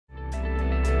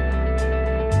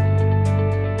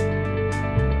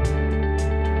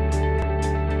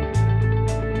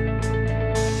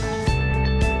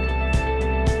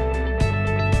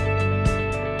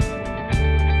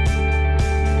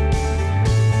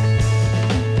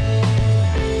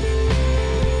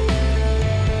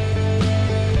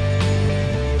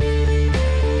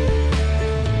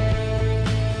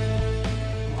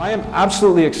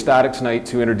absolutely ecstatic tonight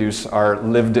to introduce our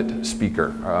lived it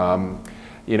speaker.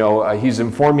 He's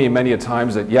informed me many a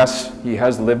times that yes, he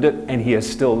has lived it and he is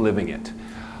still living it.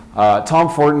 Tom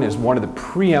Fortin is one of the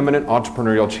preeminent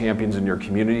entrepreneurial champions in your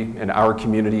community, in our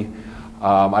community.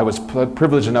 I was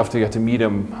privileged enough to get to meet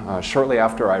him shortly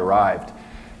after I arrived.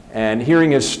 And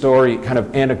hearing his story kind of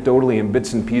anecdotally in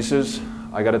bits and pieces,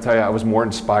 I got to tell you, I was more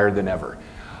inspired than ever.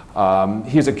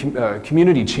 He's a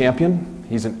community champion.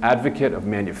 He's an advocate of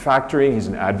manufacturing. He's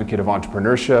an advocate of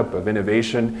entrepreneurship, of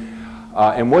innovation.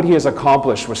 And what he has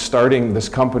accomplished with starting this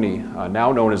company,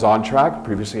 now known as Ontrak,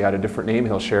 previously had a different name,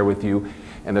 he'll share with you,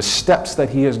 and the steps that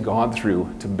he has gone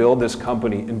through to build this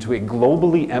company into a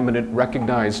globally eminent,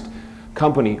 recognized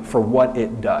company for what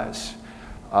it does.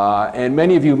 And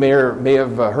many of you may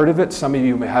have heard of it, some of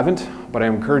you haven't, but I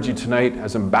encourage you tonight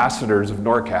as ambassadors of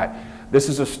NORCAT, this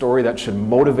is a story that should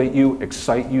motivate you,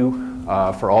 excite you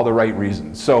for all the right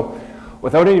reasons. So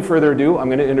without any further ado, I'm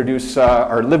going to introduce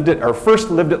our first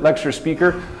Lived It lecture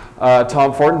speaker,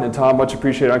 Tom Fortin. And Tom, much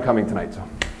appreciated on coming tonight. So.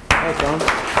 Thanks, Tom.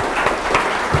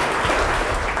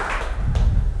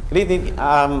 Good evening.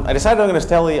 I decided I'm going to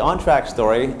tell the Ontrak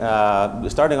story,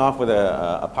 starting off with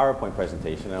a PowerPoint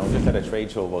presentation. I was just at a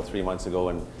trade show about 3 months ago,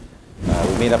 and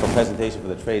we made up a presentation for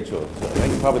the trade show. So I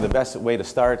think probably the best way to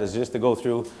start is just to go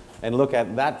through and look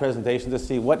at that presentation to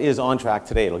see what is Ontrak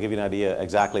today. It'll give you an idea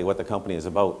exactly what the company is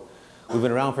about. We've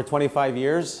been around for 25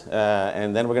 years,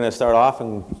 and then we're going to start off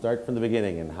and start from the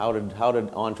beginning. And how did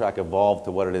Ontrak evolve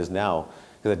to what it is now?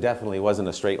 Because it definitely wasn't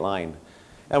a straight line.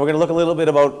 And we're going to look a little bit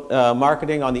about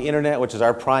marketing on the internet, which is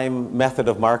our prime method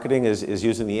of marketing, is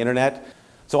using the internet.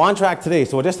 So Ontrak today,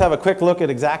 so we'll just have a quick look at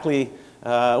exactly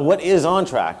what is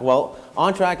Ontrak. Well,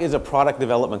 Ontrak is a product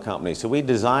development company. So we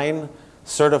design,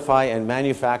 certify, and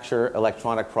manufacture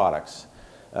electronic products.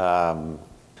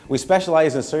 We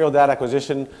specialize in serial data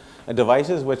acquisition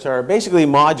devices, which are basically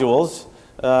modules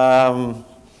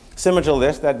similar to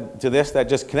this that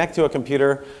just connect to a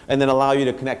computer and then allow you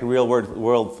to connect real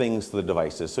world things to the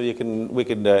devices. So we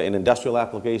could in industrial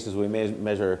applications, we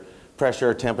measure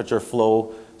pressure, temperature,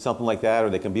 flow, something like that,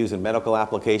 or they can be used in medical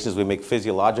applications. We make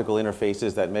physiological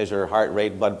interfaces that measure heart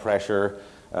rate, blood pressure,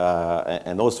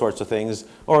 and those sorts of things.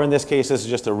 Or in this case, this is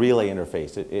just a relay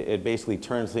interface. It basically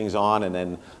turns things on and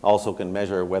then also can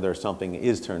measure whether something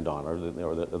is turned on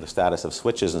or the status of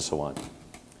switches and so on.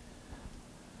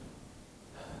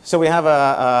 So we have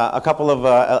a couple of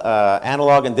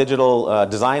analog and digital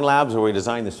design labs where we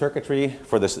design the circuitry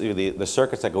for the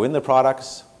circuits that go in the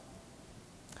products.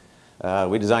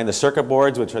 We design the circuit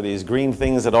boards, which are these green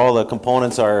things that all the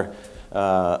components are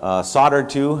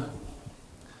soldered to.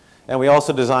 And we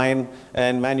also design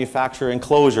and manufacture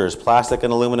enclosures, plastic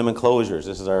and aluminum enclosures.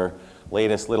 This is our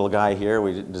latest little guy here.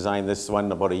 We designed this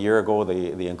one about a year ago,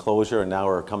 the enclosure, and now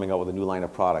we're coming out with a new line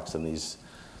of products in these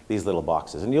little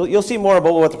boxes. And you'll see more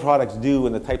about what the products do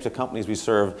and the types of companies we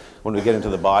serve when we get into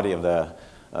the body of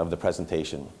the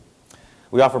presentation.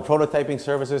 We offer prototyping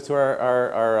services to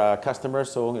our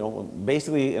customers. So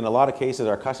basically, in a lot of cases,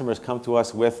 our customers come to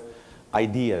us with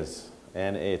ideas.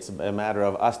 And it's a matter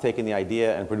of us taking the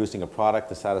idea and producing a product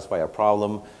to satisfy a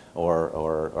problem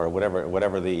or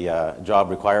whatever the job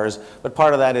requires. But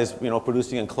part of that is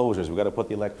producing enclosures. We've got to put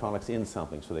the electronics in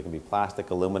something, so they can be plastic,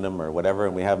 aluminum, or whatever.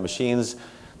 And we have machines.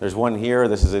 There's one here.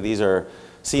 These are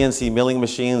CNC milling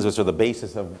machines, which are the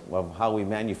basis of how we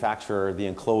manufacture the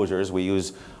enclosures. We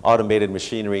use automated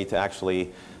machinery to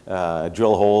actually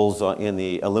drill holes in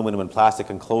the aluminum and plastic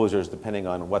enclosures, depending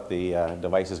on what the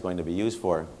device is going to be used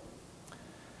for.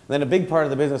 And then a big part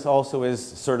of the business also is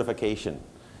certification.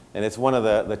 And it's one of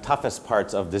the toughest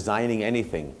parts of designing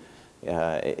anything.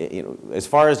 As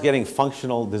far as getting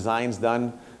functional designs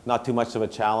done, not too much of a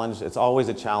challenge. It's always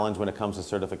a challenge when it comes to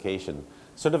certification.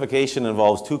 Certification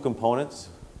involves two components.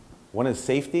 One is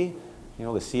safety, the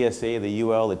CSA, the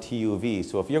UL, the TUV.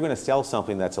 So if you're going to sell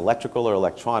something that's electrical or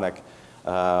electronic,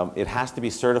 it has to be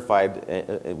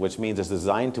certified, which means it's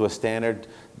designed to a standard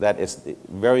that it's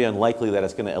very unlikely that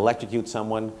it's going to electrocute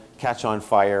someone, catch on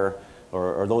fire,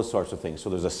 or those sorts of things. So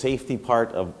there's a safety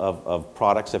part of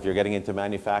products if you're getting into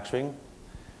manufacturing.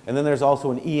 And then there's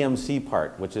also an EMC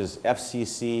part, which is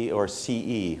FCC or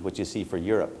CE, which you see for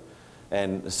Europe.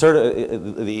 And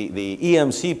the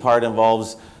EMC part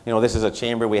involves, this is a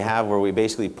chamber we have where we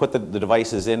basically put the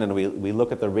devices in and we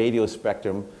look at the radio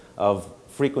spectrum of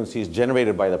frequencies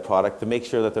generated by the product to make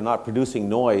sure that they're not producing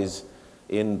noise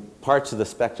in parts of the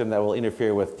spectrum that will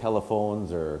interfere with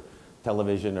telephones or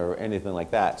television or anything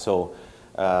like that. So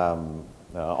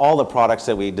all the products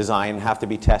that we design have to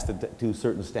be tested to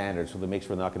certain standards so to make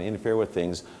sure they're not going to interfere with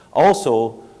things.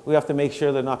 Also, we have to make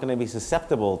sure they're not going to be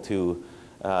susceptible to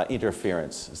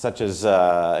interference, such as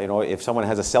if someone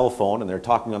has a cell phone and they're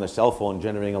talking on their cell phone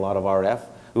generating a lot of RF,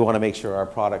 we want to make sure our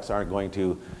products aren't going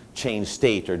to change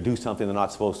state or do something they're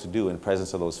not supposed to do in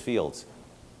presence of those fields.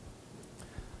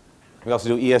 We also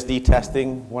do ESD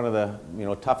testing. One of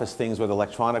the toughest things with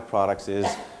electronic products is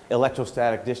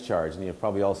electrostatic discharge, and you've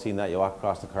probably all seen that. You walk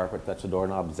across the carpet, touch the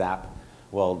doorknob, zap.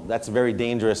 Well, that's a very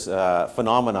dangerous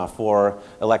phenomena for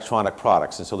electronic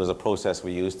products, and so there's a process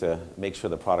we use to make sure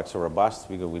the products are robust.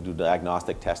 We do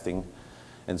diagnostic testing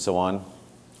and so on.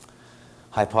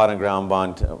 High pot and ground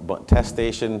bond test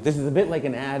station. This is a bit like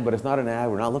an ad, but it's not an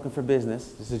ad. We're not looking for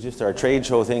business. This is just our trade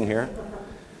show thing here.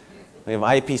 We have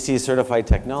IPC certified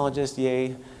technologist,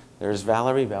 yay. There's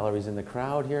Valerie. Valerie's in the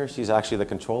crowd here. She's actually the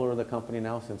controller of the company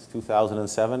now since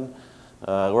 2007,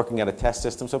 working at a test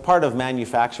system. So part of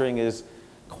manufacturing is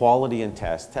quality and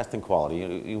testing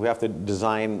quality. You have to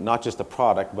design not just the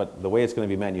product, but the way it's going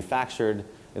to be manufactured,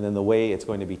 and then the way it's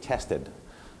going to be tested.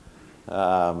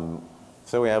 So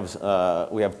we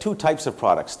have two types of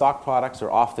products: stock products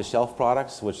or off-the-shelf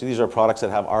products, which these are products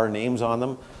that have our names on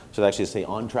them, so they actually say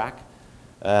Ontrak.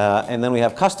 And then we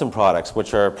have custom products,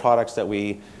 which are products that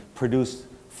we produce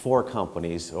for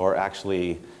companies, or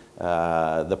actually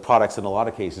the products in a lot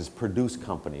of cases produce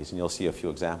companies, and you'll see a few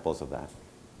examples of that.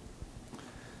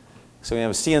 So we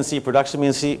have CNC production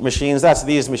machines. That's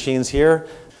these machines here.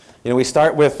 We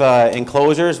start with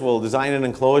enclosures. We'll design an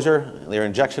enclosure. They're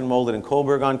injection molded in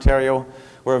Cobourg, Ontario.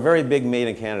 We're a very big made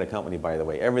in Canada company, by the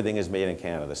way. Everything is made in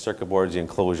Canada. The circuit boards, the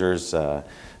enclosures,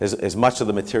 as much of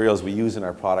the materials we use in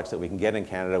our products that we can get in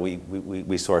Canada,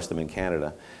 we source them in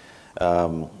Canada.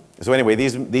 So anyway,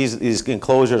 these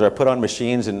enclosures are put on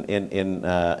machines in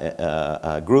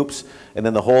groups, and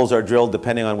then the holes are drilled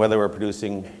depending on whether we're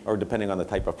producing or depending on the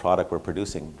type of product we're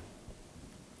producing.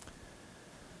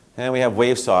 And we have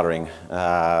wave soldering.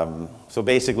 So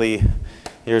basically,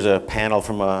 here's a panel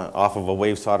from off of a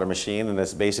wave solder machine, and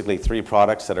it's basically three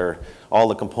products that are, all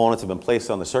the components have been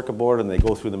placed on the circuit board, and they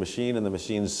go through the machine, and the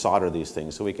machines solder these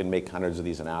things. So we can make hundreds of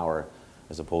these an hour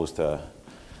as opposed to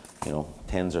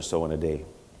tens or so in a day.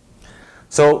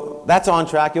 So that's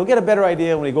Ontrak. You'll get a better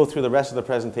idea when we go through the rest of the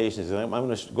presentations. I'm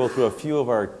going to go through a few of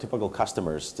our typical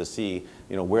customers to see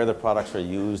where the products are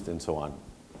used and so on.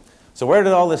 So where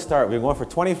did all this start? We've been going for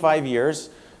 25 years.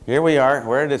 Here we are.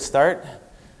 Where did it start?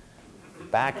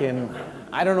 Back in,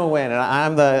 I don't know when. And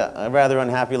I'm the rather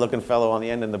unhappy looking fellow on the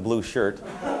end in the blue shirt.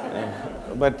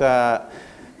 But,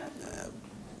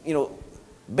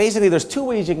 basically there's two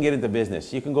ways you can get into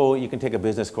business. You can take a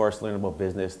business course, learn about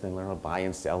business, then learn about buy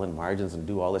and sell and margins and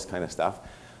do all this kind of stuff.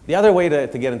 The other way to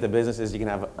get into business is you can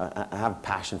have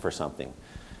passion for something.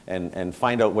 And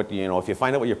find out what, if you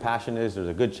find out what your passion is, there's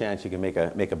a good chance you can make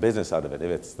a business out of it if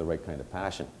it's the right kind of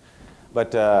passion.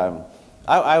 But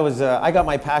I got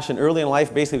my passion early in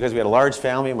life basically because we had a large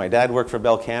family. My dad worked for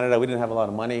Bell Canada. We didn't have a lot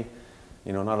of money,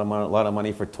 not a lot of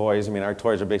money for toys. I mean, our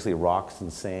toys are basically rocks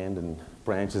and sand and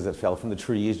branches that fell from the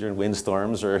trees during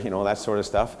windstorms or, that sort of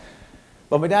stuff.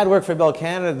 But my dad worked for Bell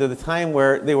Canada at the time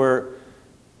where they were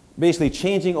basically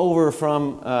changing over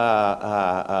from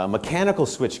mechanical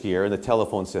switchgear in the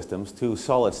telephone systems to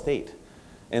solid state.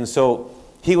 And so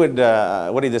he would,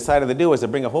 what he decided to do was to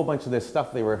bring a whole bunch of this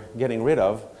stuff they were getting rid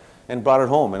of and brought it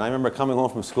home. And I remember coming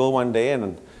home from school one day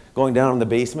and going down in the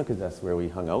basement, because that's where we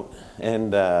hung out,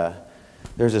 and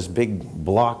there's this big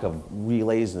block of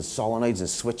relays and solenoids and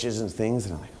switches and things,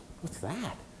 and I'm like, what's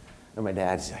that? And my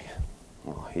dad's like,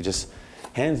 oh, he just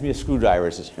hands me a screwdriver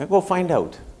and says, go find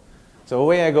out. So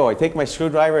away I go. I take my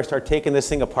screwdriver, I start taking this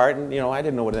thing apart, and I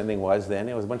didn't know what anything was then.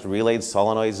 It was a bunch of relays,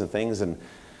 solenoids, and things, and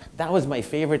that was my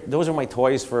favorite. Those were my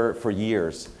toys for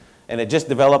years. And it just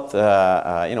developed,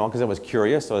 because I was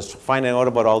curious. I was finding out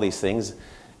about all these things,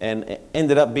 and it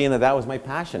ended up being that was my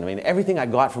passion. I mean, everything I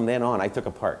got from then on, I took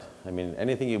apart. I mean,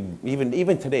 anything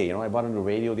even today, I bought a new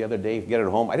radio the other day, get it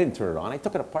home. I didn't turn it on. I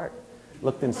took it apart,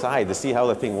 looked inside to see how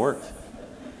the thing worked.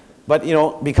 But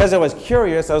because I was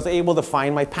curious, I was able to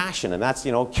find my passion, and that's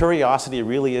curiosity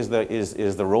really is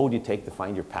the road you take to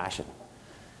find your passion.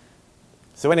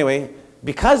 So anyway,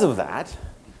 because of that,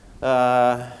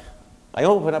 I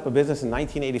opened up a business in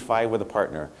 1985 with a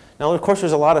partner. Now, of course,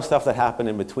 there's a lot of stuff that happened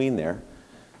in between there.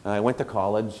 I went to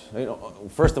college.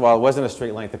 First of all, it wasn't a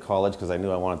straight line to college because I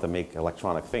knew I wanted to make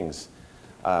electronic things.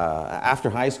 After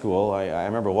high school, I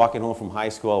remember walking home from high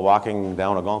school, walking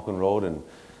down Algonquin Road and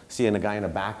seeing a guy in a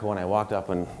backhoe, and I walked up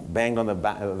and banged on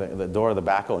the door of the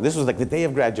backhoe. And this was like the day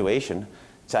of graduation.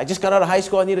 So I just got out of high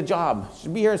school, I need a job.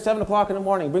 Should be here at 7 o'clock in the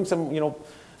morning, bring some,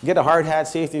 get a hard hat,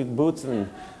 safety boots, and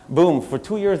boom. For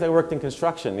 2 years I worked in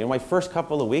construction. My first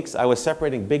couple of weeks I was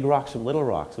separating big rocks from little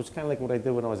rocks, which is kind of like what I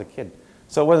did when I was a kid.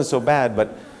 So it wasn't so bad,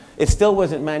 but it still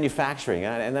wasn't manufacturing.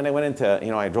 And then I went into,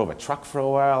 you know, I drove a truck for a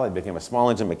while. I became a small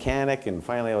engine mechanic. And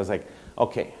finally I was like,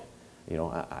 okay, you know,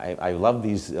 I love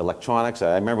these electronics.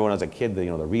 I remember when I was a kid, you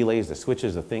know, the relays, the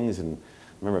switches, the things, and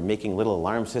I remember making little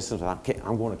alarm systems. I thought,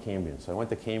 I'm going to Cambrian. So I went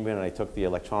to Cambrian and I took the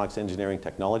electronics engineering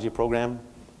technology program.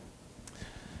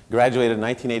 Graduated in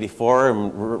 1984,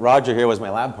 and Roger here was my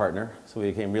lab partner, so we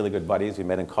became really good buddies. We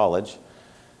met in college.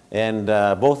 And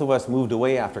both of us moved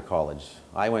away after college.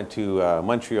 I went to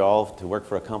Montreal to work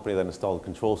for a company that installed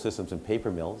control systems in paper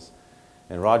mills.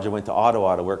 And Roger went to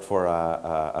Ottawa to work for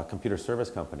a computer service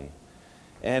company.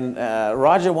 And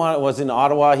Roger was in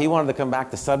Ottawa. He wanted to come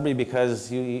back to Sudbury because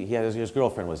his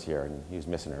girlfriend was here and he was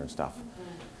missing her and stuff.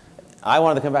 I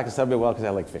wanted to come back to Sudbury, well, because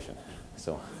I like fishing.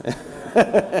 So,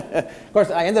 of course,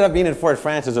 I ended up being in Fort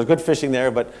Frances. There was good fishing there,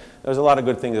 but there was a lot of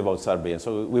good things about Sudbury. And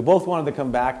so we both wanted to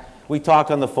come back. We talked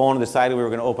on the phone and decided we were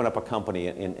going to open up a company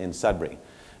in Sudbury.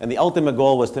 And the ultimate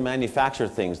goal was to manufacture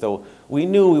things, though we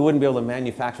knew we wouldn't be able to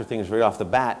manufacture things right off the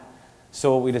bat.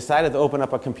 So we decided to open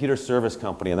up a computer service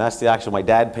company. And that's the actual, my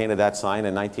dad painted that sign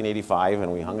in 1985,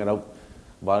 and we hung it out,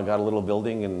 got a little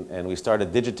building, and we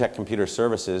started Digitech Computer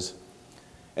Services.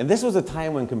 And this was a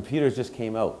time when computers just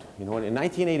came out. You know, in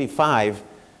 1985,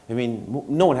 I mean,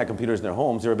 no one had computers in their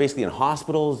homes. They were basically in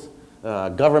hospitals,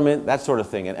 government, that sort of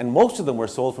thing. And most of them were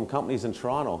sold from companies in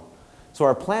Toronto. So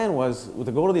our plan was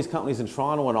to go to these companies in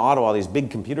Toronto and Ottawa, these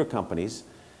big computer companies,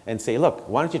 and say, look,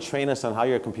 why don't you train us on how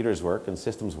your computers work and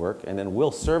systems work, and then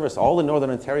we'll service all the Northern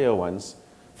Ontario ones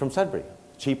from Sudbury.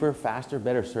 Cheaper, faster,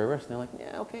 better service. And they're like,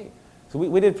 yeah, okay. So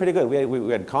we did pretty good.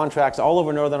 We had contracts all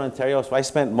over Northern Ontario, so I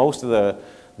spent most of the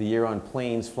year on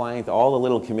planes, flying to all the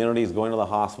little communities, going to the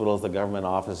hospitals, the government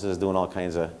offices, doing all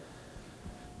kinds of,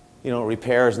 you know,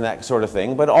 repairs and that sort of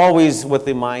thing, but always with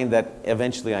the mind that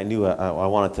eventually I knew I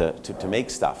wanted to make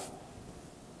stuff.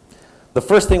 The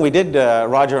first thing we did,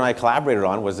 Roger and I collaborated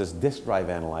on, was this disk drive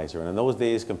analyzer. And in those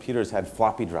days, computers had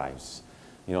floppy drives.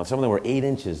 You know, some of them were 8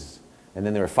 inches, and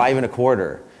then they were 5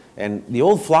 1/4. And the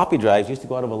old floppy drives used to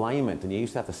go out of alignment, and you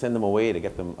used to have to send them away to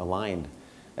get them aligned.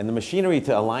 And the machinery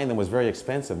to align them was very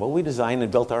expensive. Well, we designed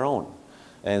and built our own.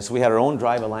 And so we had our own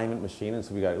drive alignment machine, and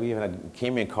so we even had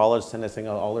Cambrian College send us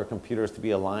all their computers to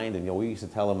be aligned, and you know, we used to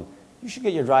tell them, you should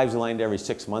get your drives aligned every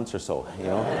 6 months or so, you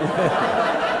know.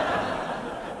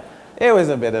 It was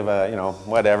a bit of a, you know,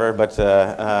 whatever, but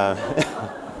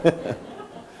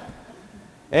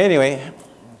anyway,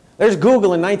 there's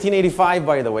Google in 1985,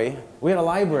 by the way. We had a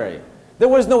library. There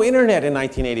was no internet in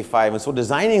 1985, and so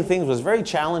designing things was very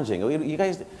challenging. You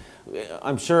guys,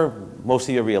 I'm sure most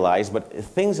of you realize, but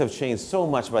things have changed so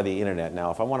much by the internet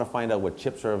now. If I want to find out what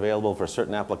chips are available for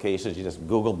certain applications, you just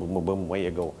Google, boom, boom, boom, away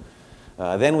you go.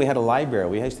 Then we had a library.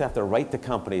 We used to have to write to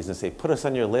companies and say, put us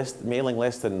on your list, mailing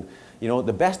list, and you know,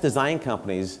 the best design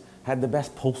companies had the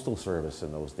best postal service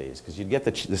in those days, because you'd get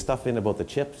the stuff in about the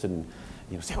chips, and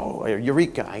you know, say, oh,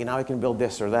 eureka, now I can build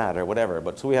this or that or whatever.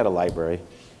 But so we had a library.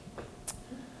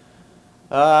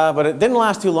 But it didn't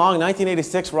last too long. In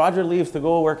 1986, Roger leaves to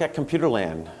go work at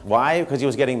Computerland. Why? Because he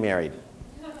was getting married.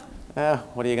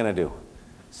 What are you going to do?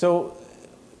 So,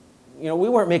 you know, we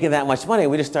weren't making that much money.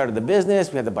 We just started the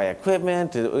business. We had to buy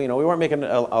equipment. You know, we weren't making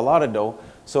a lot of dough.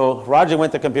 So Roger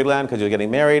went to Computerland because he was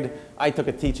getting married. I took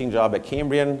a teaching job at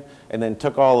Cambrian and then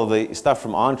took all of the stuff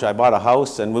from Ontrak. I bought a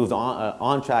house and moved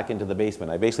Ontrak into the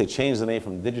basement. I basically changed the name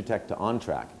from Digitech to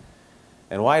Ontrak.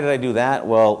 And why did I do that?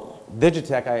 Well,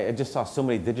 Digitech, I just saw so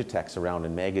many Digitechs around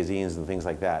in magazines and things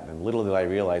like that. And little did I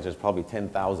realize there's probably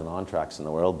 10,000 Ontraks in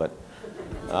the world, but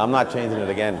I'm not changing it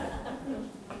again.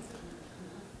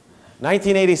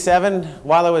 1987,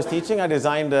 while I was teaching, I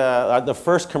designed the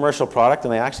first commercial product,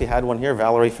 and I actually had one here.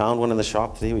 Valerie found one in the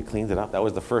shop today. We cleaned it up. That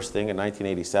was the first thing in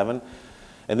 1987.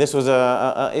 And this was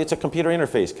it's a computer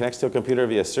interface. Connects to a computer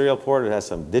via serial port. It has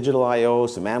some digital I/O,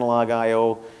 some analog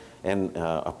I/O, and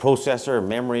a processor,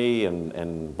 memory, and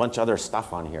a bunch of other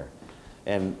stuff on here.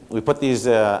 And we put these,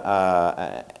 and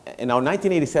now in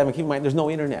 1987, keep in mind, there's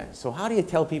no internet. So how do you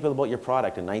tell people about your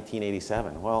product in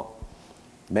 1987? Well,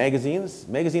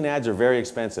 magazine ads are very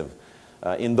expensive.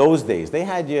 In those days, they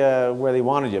had you where they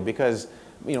wanted you, because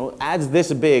you know, ads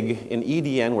this big in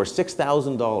EDN were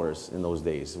 $6,000 in those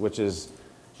days, which is,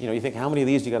 you know, you think, how many of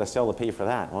these you got to sell to pay for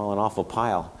that? Well, an awful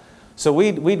pile. So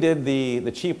we did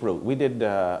the cheap route. We did,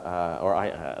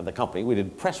 the company, we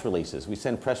did press releases. We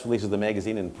send press releases to the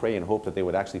magazine and pray and hope that they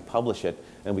would actually publish it,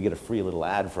 and we get a free little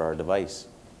ad for our device.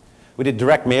 We did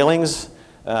direct mailings.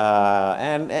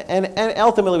 And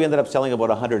ultimately we ended up selling about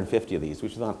 150 of these,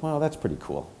 which we thought, well, that's pretty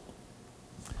cool.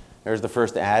 There's the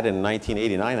first ad in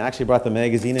 1989. I actually brought the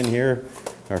magazine in here.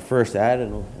 our first ad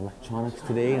in electronics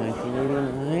today,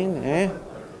 1989. Eh?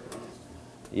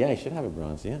 Yeah, I should have a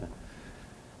bronze, yeah.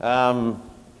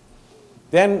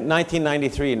 Then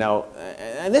 1993, now,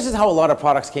 and this is how a lot of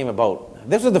products came about.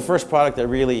 This was the first product that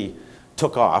really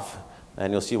took off,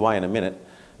 and you'll see why in a minute.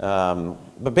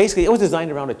 But basically, it was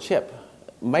designed around a chip.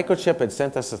 Microchip had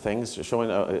sent us the things showing,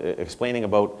 explaining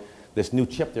about this new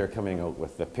chip they're coming out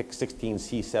with, the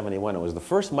PIC16C71. It was the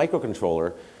first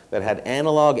microcontroller that had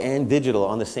analog and digital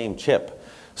on the same chip.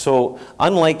 So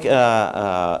unlike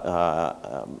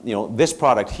this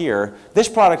product here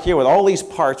with all these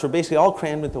parts were basically all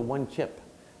crammed into one chip.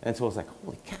 And so it's like,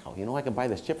 holy cow, I can buy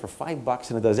this chip for $5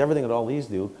 and it does everything that all these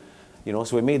do.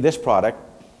 So we made this product,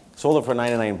 sold it for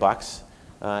 99 bucks.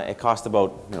 It cost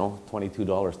about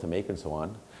 $22 to make and so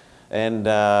on. And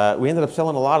we ended up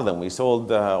selling a lot of them. We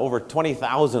sold over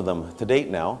 20,000 of them to date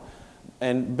now.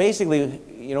 And basically,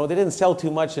 they didn't sell too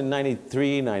much in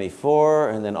 93, 94,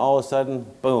 and then all of a sudden,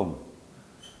 boom,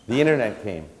 the internet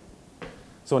came.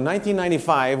 So in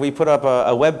 1995, we put up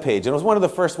a web page, and it was one of the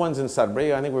first ones in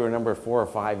Sudbury. I think we were number 4 or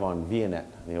 5 on VNet,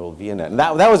 the old VNet. And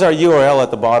that was our URL at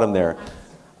the bottom there.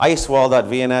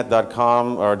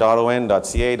 icewall.vnet.com or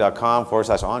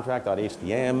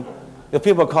 .on.ca.com/ontrak.htm. If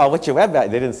people call, what's your web address?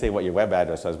 They didn't say what your web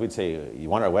address was. We'd say, you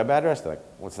want our web address? They're like,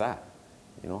 what's that?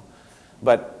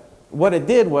 But what it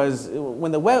did was,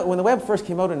 when the web first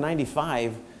came out in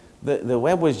 95, the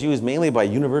web was used mainly by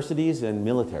universities and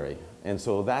military. And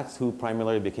so that's who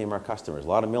primarily became our customers. A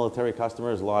lot of military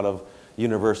customers, a lot of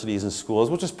universities and schools,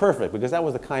 which is perfect because that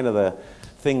was the kind of the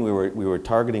thing we were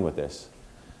targeting with this.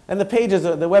 And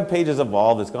the web page has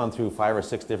evolved. It's gone through 5 or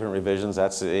 6 different revisions.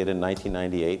 That's it in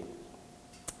 1998.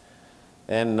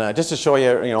 And just to show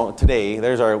you, today,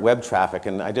 there's our web traffic,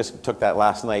 and I just took that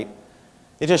last night.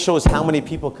 It just shows how many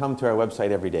people come to our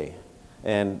website every day.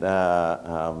 And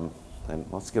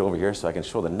let's get over here so I can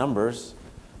show the numbers.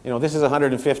 This is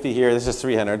 150 here, this is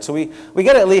 300. So we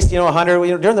get at least,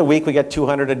 100. During the week, we get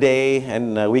 200 a day,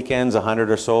 and weekends,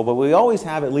 100 or so. But we always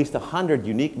have at least 100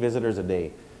 unique visitors a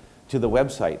day to the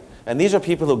website. And these are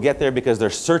people who get there because they're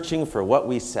searching for what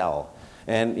we sell.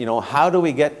 And how do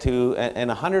we get to, and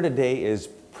 100 a day is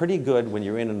pretty good when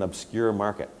you're in an obscure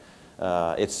market.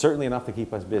 It's certainly enough to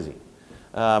keep us busy.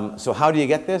 So how do you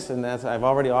get this? And I've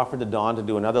already offered to Don to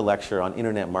do another lecture on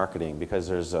internet marketing because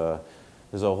there's a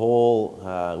whole,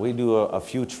 we do a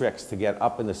few tricks to get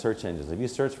up in the search engines. If you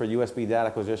search for USB data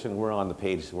acquisition, we're on the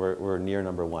page. We're near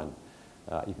number 1.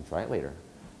 You can try it later.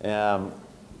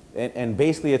 And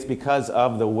basically it's because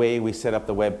of the way we set up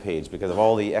the web page, because of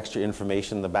all the extra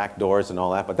information, the back doors and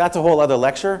all that. But that's a whole other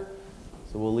lecture,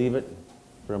 so we'll leave it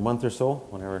for a month or so,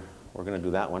 whenever we're going to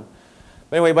do that one.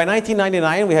 But anyway, by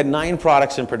 1999, we had 9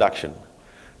 products in production.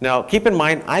 Now, keep in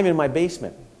mind, I'm in my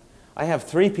basement. I have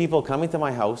 3 people coming to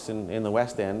my house in the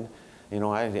West End.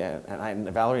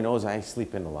 Valerie knows I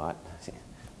sleep in a lot.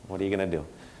 What are you going to do?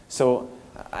 So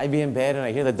I'd be in bed and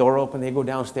I hear the door open, they go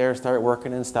downstairs, start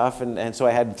working and stuff, and so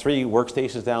I had 3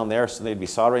 workstations down there, so they'd be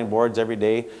soldering boards every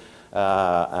day,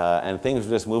 and things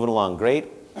were just moving along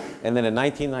great. And then in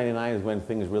 1999 is when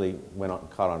things really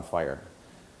caught on fire.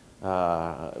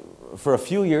 For a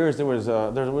few years there was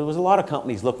a lot of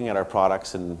companies looking at our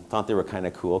products and thought they were kind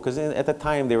of cool, because at the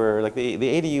time they were like the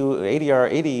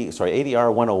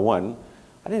ADR 101.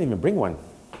 I didn't even bring one.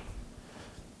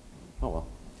 Oh well.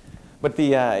 But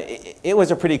it was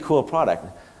a pretty cool product.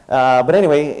 But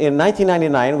anyway, in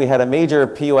 1999, we had a major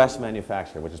POS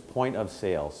manufacturer, which is point of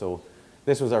sale. So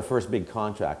this was our first big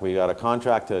contract. We got a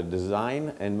contract to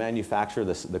design and manufacture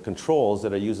the controls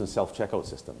that are used in self-checkout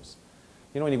systems.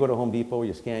 When you go to Home Depot where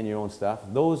you scan your own stuff,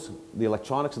 the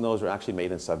electronics in those are actually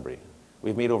made in Sudbury.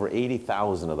 We've made over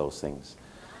 80,000 of those things.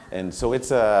 And so it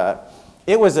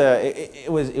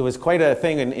was quite a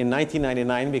thing in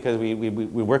 1999, because we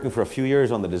were working for a few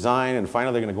years on the design, and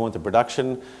finally they're going to go into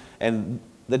production. And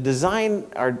the design,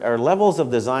 our levels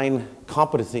of design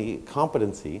competency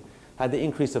had to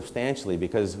increase substantially,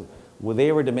 because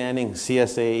they were demanding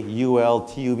CSA, UL,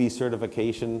 TUV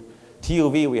certification.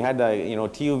 TUV, we had to,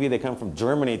 TUV, they come from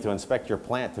Germany to inspect your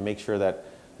plant to make sure that,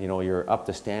 you're up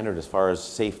to standard as far as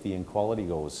safety and quality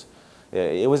goes.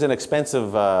 It was an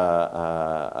expensive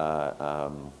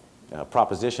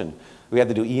proposition. We had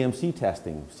to do EMC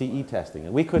testing, CE testing,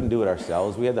 and we couldn't do it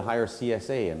ourselves. We had to hire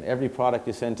CSA, and every product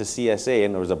you send to CSA,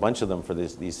 and there was a bunch of them for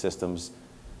these systems,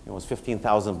 it was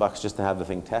 $15,000 just to have the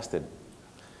thing tested.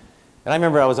 And I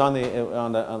remember I was on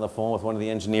the phone with one of the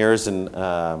engineers, and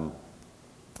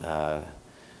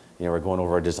we're going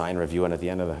over a design review, and at the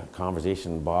end of the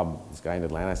conversation, Bob, this guy in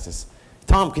Atlanta, says,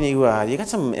 Tom, can you got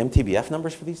some MTBF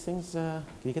numbers for these things? Can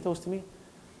you get those to me?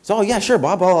 So, oh yeah, sure,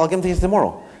 Bob, I'll give them to you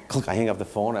tomorrow. click, I hang up the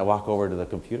phone, I walk over to the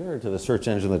computer, to the search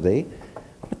engine of the day.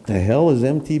 What the hell is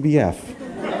MTBF?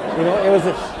 You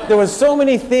know, there was so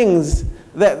many things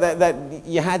that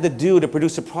you had to do to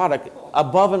produce a product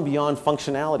above and beyond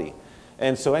functionality.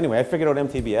 And so anyway, I figured out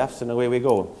MTBFs, and away we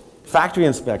go. Factory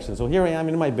inspection. So here I am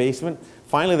in my basement.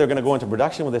 Finally, they're going to go into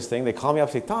production with this thing. They call me up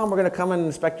and say, Tom, we're going to come and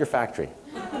inspect your factory.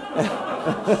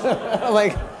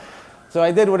 Like, so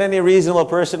I did what any reasonable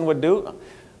person would do.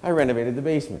 I renovated the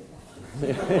basement.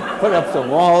 Put up some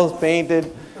walls,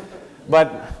 painted.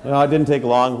 But it didn't take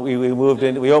long. We moved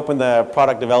in. We opened the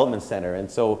product development center.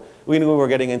 And so we knew we were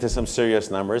getting into some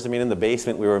serious numbers. I mean, in the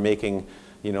basement, we were making,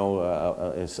 you know,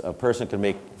 a person could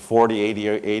make 40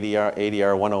 ADR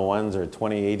 101s or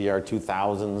 20 ADR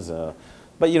 2000s.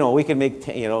 But, you know, we could make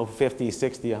 50,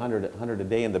 60, 100 a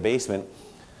day in the basement.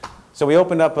 So we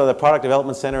opened up the product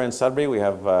development center in Sudbury. We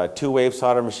have 2 wave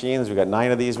solder machines. We've got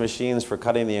 9 of these machines for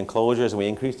cutting the enclosures, and we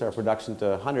increased our production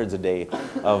to hundreds a day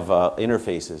of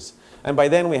interfaces. And by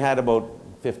then we had about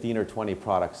 15 or 20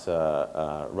 products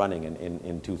running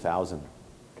in 2000.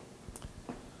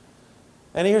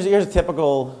 And here's a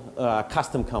typical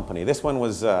custom company. This one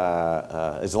was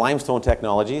is Limestone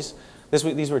Technologies.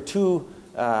 These were 2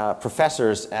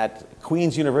 professors at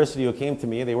Queen's University who came to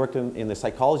me. They worked in the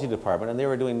psychology department, and they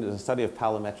were doing the study of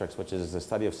palometrics, which is the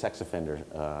study of sex offender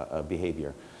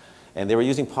behavior. And they were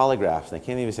using polygraphs. And they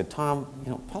came to me and said, Tom,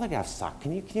 you know, polygraphs suck.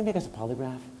 Can you make us a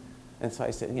polygraph? And so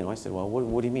I said, well,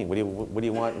 what do you mean? What do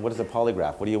you want? What is a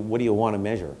polygraph? What do you want to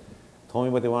measure? Told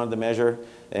me what they wanted to measure,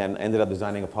 and ended up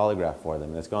designing a polygraph for them.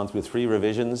 And it's gone through 3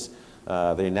 revisions.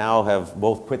 They now have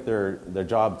both quit their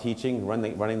job teaching,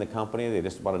 running the company. They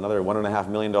just bought another $1.5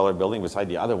 million building beside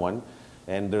the other one.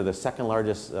 And they're the 2nd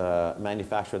largest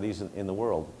manufacturer of these in the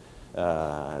world.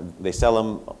 They sell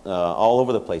them all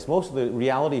over the place. Most of the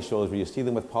reality shows where you see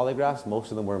them with polygraphs,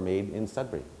 most of them were made in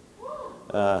Sudbury.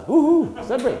 Woohoo,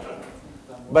 Sudbury.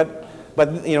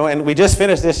 But you know, and we just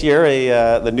finished this year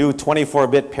the new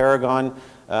 24-bit Paragon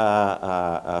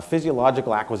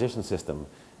physiological acquisition system.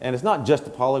 And it's not just a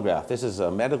polygraph. This is a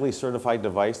medically certified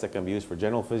device that can be used for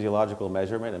general physiological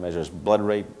measurement. It measures blood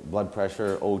rate, blood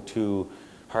pressure, O2,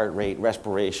 heart rate,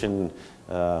 respiration,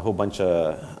 a whole bunch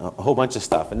of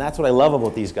stuff. And that's what I love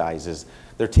about these guys is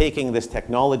they're taking this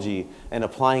technology and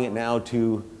applying it now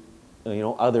to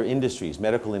other industries,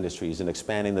 medical industries, and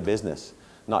expanding the business.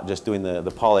 Not just doing the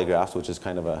polygraphs, which is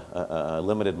kind of a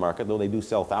limited market, though they do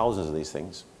sell thousands of these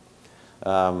things.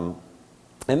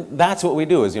 And that's what we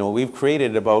do is, we've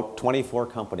created about 24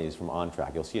 companies from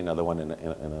Ontrak. You'll see another one in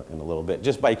a little bit,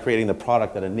 just by creating the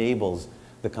product that enables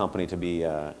the company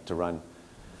to run.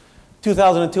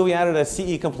 2002, we added a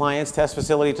CE compliance test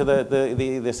facility to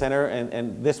the center,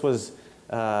 and this was,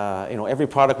 every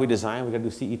product we design, we got to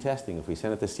do CE testing. If we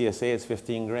send it to CSA, it's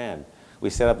 15 grand. We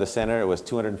set up the center, it was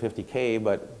 $250K,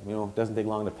 but it doesn't take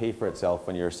long to pay for itself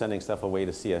when you're sending stuff away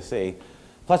to CSA.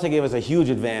 Plus, it gave us a huge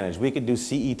advantage. We could do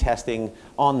CE testing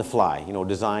on the fly.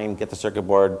 Design, get the circuit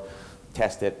board,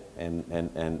 test it,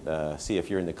 and see if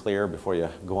you're in the clear before you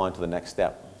go on to the next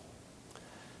step.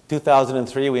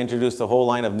 2003, we introduced a whole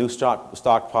line of new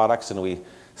stock products, and we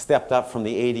stepped up from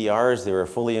the ADRs. They were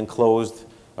fully enclosed,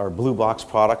 our blue box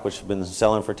product, which we've been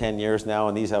selling for 10 years now,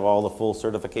 and these have all the full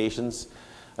certifications.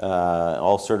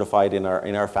 All certified in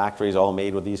our factories, all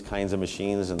made with these kinds of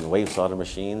machines and the wave solder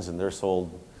machines, and they're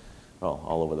sold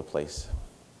all over the place.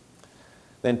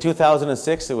 Then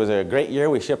 2006, it was a great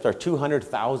year. We shipped our 200,000th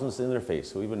interface.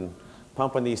 So we've been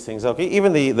pumping these things out.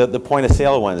 Even the point of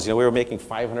sale ones, we were making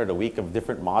 500 a week of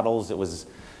different models. It was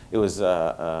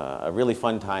a really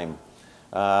fun time.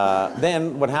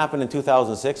 Then what happened in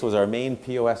 2006 was our main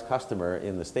POS customer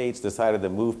in the States decided to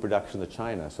move production to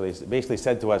China. So they basically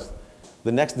said to us,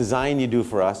 the next design you do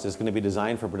for us is going to be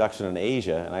designed for production in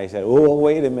Asia. And I said, oh,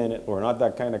 wait a minute, we're not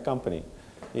that kind of company.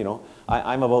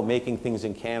 I'm about making things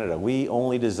in Canada. We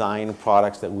only design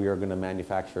products that we are going to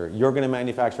manufacture. You're going to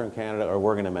manufacture in Canada, or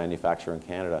we're going to manufacture in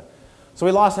Canada. So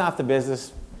we lost half the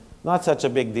business. Not such a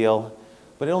big deal,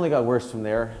 but it only got worse from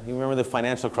there. You remember the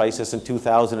financial crisis in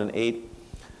 2008?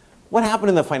 What happened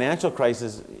in the financial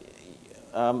crisis?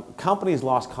 Companies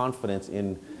lost confidence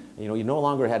in, you no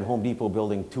longer had Home Depot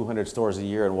building 200 stores a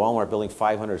year and Walmart building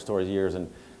 500 stores a year and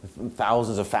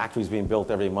thousands of factories being built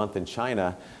every month in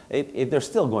China. They're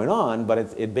still going on, but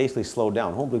it basically slowed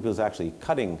down. Home Depot is actually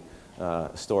cutting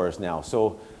stores now.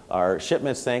 So our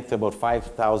shipments sank to about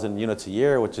 5,000 units a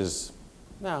year, which is,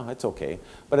 no, it's okay.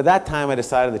 But at that time, I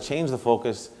decided to change the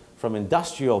focus from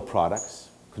industrial products,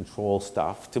 control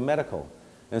stuff, to medical.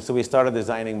 And so we started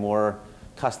designing more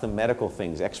custom medical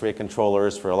things, X-ray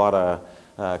controllers for a lot of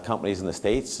companies in the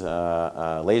States,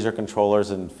 laser controllers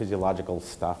and physiological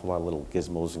stuff, a lot of little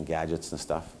gizmos and gadgets and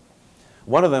stuff.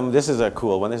 One of them, this is a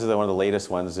cool one, this is one of the latest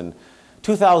ones. In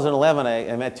 2011,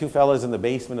 I met two fellas in the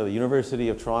basement of the University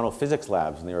of Toronto physics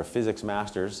labs, and they were physics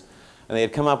masters. And they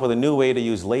had come up with a new way to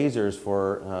use lasers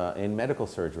for, in medical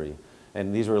surgery.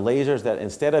 And these were lasers that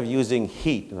instead of using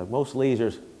heat, most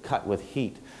lasers cut with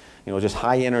heat, just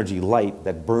high energy light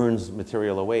that burns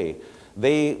material away.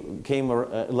 They came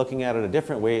looking at it a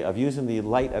different way of using the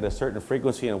light at a certain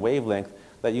frequency and wavelength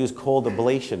that used cold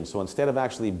ablation. So instead of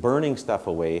actually burning stuff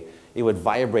away, it would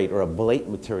vibrate or ablate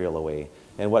material away.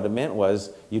 And what it meant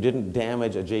was you didn't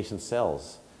damage adjacent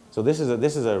cells. So this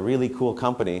is a really cool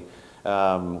company.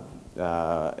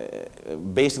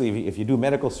 Basically, if you do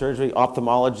medical surgery,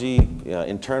 ophthalmology,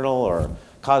 internal or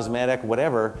cosmetic,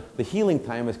 whatever, the healing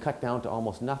time is cut down to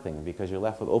almost nothing because you're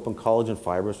left with open collagen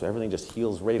fibers, so everything just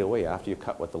heals right away after you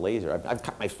cut with the laser. I've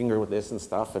cut my finger with this and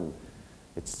stuff, and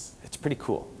it's pretty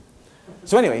cool.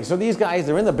 So anyway, so these guys,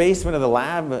 they're in the basement of the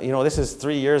lab. This is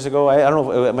 3 years ago. I don't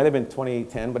know, it might have been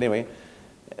 2010, but anyway,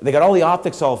 they got all the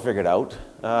optics all figured out.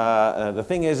 The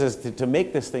thing is to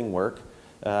make this thing work,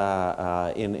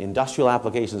 in industrial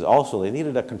applications also, they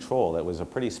needed a control. That was a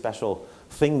pretty special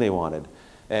thing they wanted.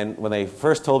 And when they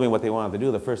first told me what they wanted to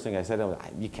do, the first thing I said was,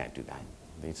 you can't do that.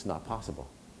 It's not possible.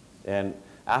 And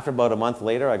after about a month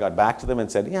later, I got back to them and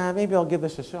said, yeah, maybe I'll give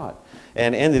this a shot.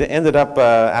 And ended up,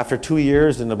 after 2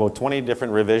 years and about 20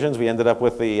 different revisions, we ended up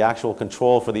with the actual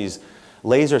control for these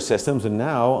laser systems. And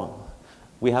now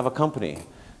we have a company.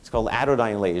 It's called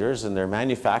Atodyne Lasers, and they're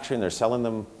manufacturing, they're selling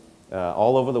them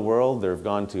all over the world. They've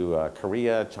gone to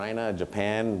Korea, China,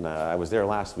 Japan. I was there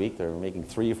last week. They're making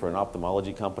 3 for an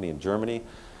ophthalmology company in Germany.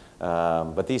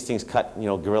 But these things cut,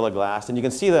 Gorilla Glass. And you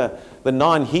can see the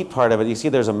non-heat part of it. You see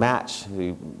there's a match.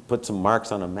 We put some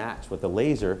marks on a match with the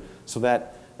laser so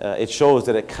that it shows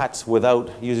that it cuts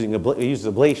without using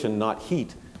ablation, not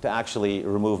heat, to actually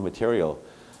remove material.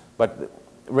 But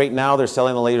right now they're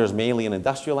selling the lasers mainly in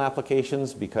industrial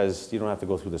applications because you don't have to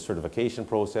go through the certification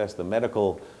process. The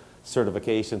medical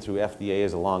certification through FDA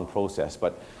is a long process.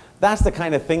 But that's the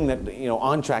kind of thing that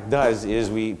Ontrak does, is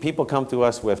people come to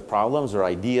us with problems or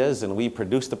ideas, and we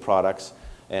produce the products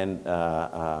and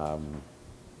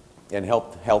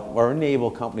help or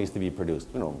enable companies to be produced.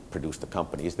 We don't produce the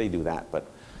companies, they do that. But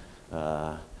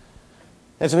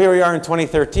and so here we are in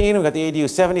 2013. We've got the ADU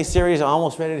 70 series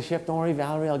almost ready to ship. Don't worry,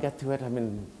 Valerie, I'll get to it. I've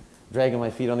been dragging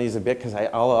my feet on these a bit because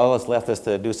all that's left is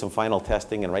to do some final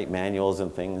testing and write manuals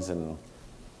and things. And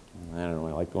I don't know,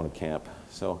 I like going to camp.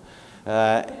 So.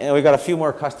 And we've got a few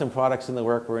more custom products in the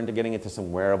work. We're getting into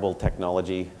some wearable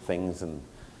technology things.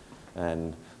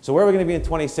 And so where are we going to be in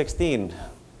 2016?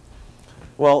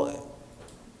 Well,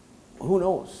 who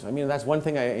knows? I mean, that's one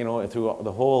thing through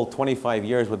the whole 25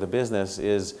 years with the business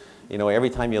is, every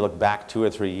time you look back 2 or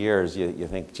 3 years, you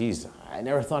think, geez, I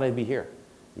never thought I'd be here,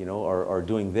 or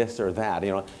doing this or that.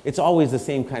 It's always the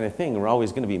same kind of thing. We're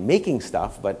always going to be making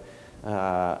stuff, but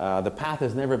the path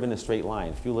has never been a straight line.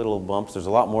 A few little bumps. There's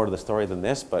a lot more to the story than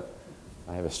this, but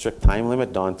I have a strict time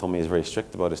limit. Don told me he's very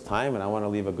strict about his time, and I want to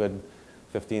leave a good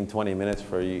 15, 20 minutes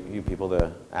for you people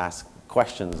to ask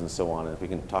questions and so on, and we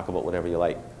can talk about whatever you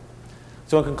like.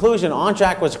 So in conclusion,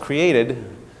 Ontrak was created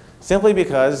simply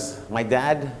because my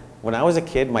dad, when I was a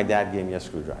kid, my dad gave me a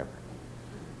screwdriver.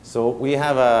 So we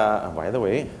have by the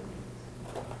way,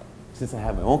 since I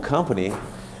have my own company,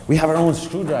 we have our own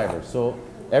screwdriver. So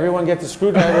everyone gets a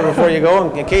screwdriver before you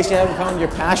go, in case you haven't found your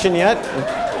passion yet.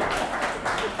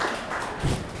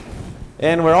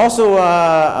 And we're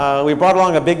also, we brought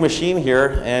along a big machine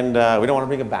here, and we don't want to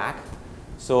bring it back.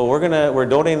 So we're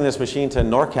donating this machine to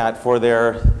NORCAT for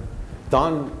their,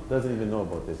 Don doesn't even know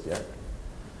about this yet,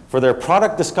 for their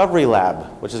product discovery lab,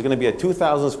 which is going to be a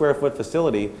 2,000 square foot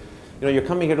facility. You're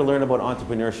coming here to learn about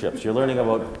entrepreneurship. So you're learning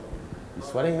about, you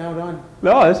sweating now, Don?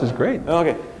 No, this is great.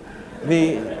 Okay.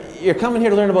 You're coming here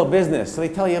to learn about business, so they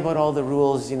tell you about all the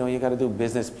rules. You got to do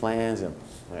business plans. And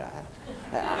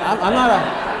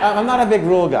I'm not a big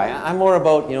rule guy. I'm more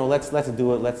about let's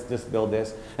do it. Let's just build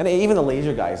this. And even the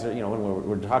laser guys, when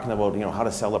we're talking about how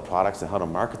to sell the products and how to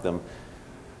market them,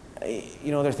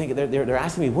 they're thinking they're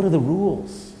asking me, what are the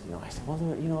rules? I said, well,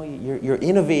 you're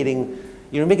innovating.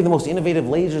 You're making the most innovative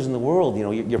lasers in the world.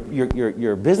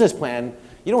 Your business plan.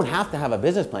 You don't have to have a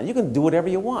business plan. You can do whatever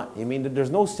you want. I mean, there's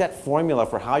no set formula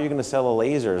for how you're going to sell the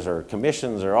lasers or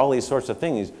commissions or all these sorts of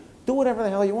things. Do whatever the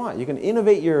hell you want. You can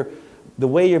innovate the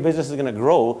way your business is going to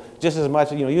grow just as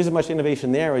much, use as much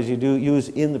innovation there as you do use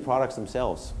in the products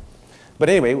themselves. But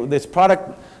anyway, this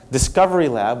product discovery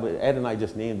lab, Ed and I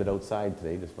just named it outside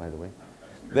today, just by the way.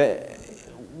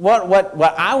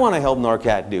 what I want to help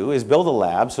NORCAT do is build a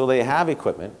lab so they have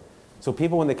equipment. So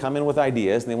people, when they come in with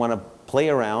ideas and they want to play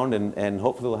around, and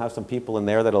hopefully we'll have some people in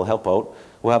there that'll help out.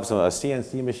 We'll have a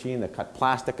CNC machine that cut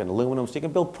plastic and aluminum, so you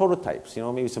can build prototypes, you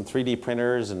know, maybe some 3D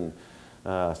printers and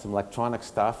some electronic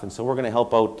stuff. And so we're going to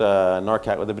help out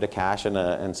NORCAT with a bit of cash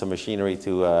and some machinery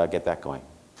to get that going.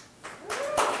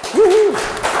 Woo-hoo!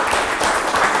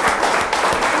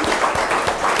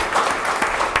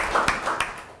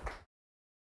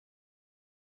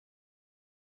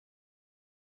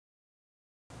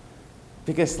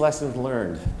 Biggest lessons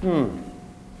learned.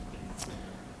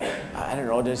 I don't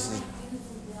know.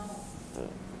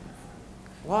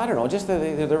 Well, I don't know. Just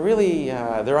they're really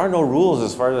there are no rules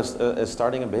as far as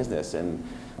starting a business, and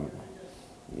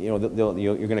you know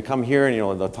you're going to come here and you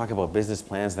know they'll talk about business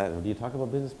plans. Do you talk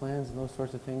about business plans and those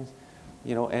sorts of things?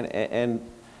 You know, and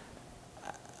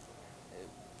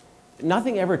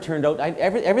nothing ever turned out.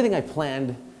 Everything I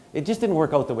planned, it just didn't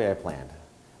work out the way I planned,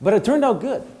 but it turned out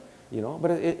good. You know,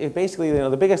 but it basically, you know,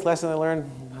 the biggest lesson I learned,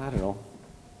 I don't know.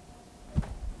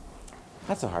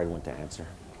 That's a hard one to answer.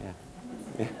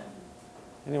 Yeah.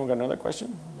 Anyone got another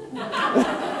question?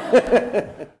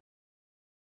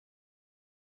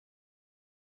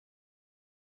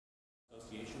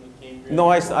 No,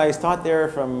 I taught there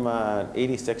from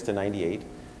 86 to 98,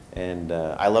 and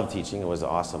I love teaching. It was an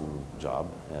awesome job,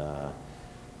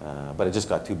 but it just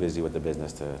got too busy with the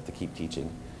business to keep teaching.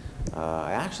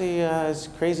 Actually, as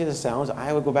crazy as it sounds,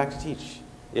 I would go back to teach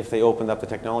if they opened up the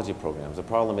technology programs. The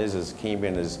problem is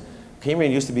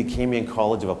Cambrian used to be Cambrian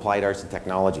College of Applied Arts and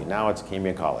Technology. Now it's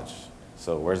Cambrian College.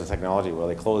 So where's the technology? Well,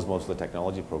 they closed most of the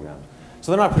technology programs.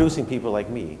 So they're not producing people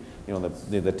like me, you know,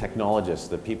 the technologists,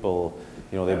 the people,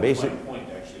 you know, they basically. My point,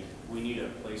 actually, we need a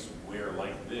place where,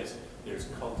 like this, there's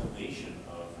cultivation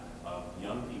of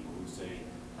young people who say,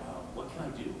 what can I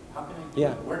do? How can I do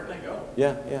it? Where can I go?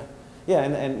 Yeah, yeah. Yeah,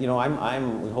 and you know,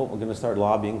 we're going to start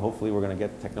lobbying. Hopefully, we're going to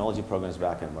get technology programs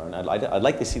back and running. I'd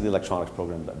like to see the electronics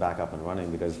program back up and running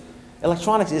because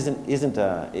electronics isn't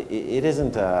an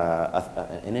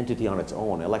entity on its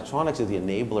own. Electronics is the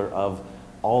enabler of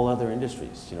all other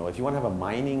industries. You know, if you want to have a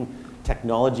mining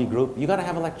technology group, you got to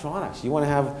have electronics. You want to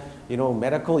have, you know,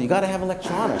 medical, you got to have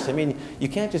electronics. I mean, you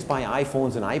can't just buy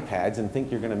iPhones and iPads and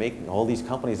think you're going to make all these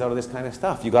companies out of this kind of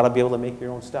stuff. You got to be able to make your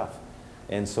own stuff.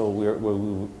 And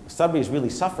so Sudbury's really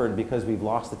suffered because we've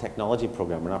lost the technology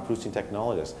program. We're not producing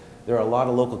technologists. There are a lot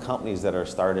of local companies that are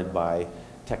started by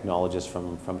technologists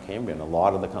from Cambrian. A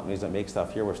lot of the companies that make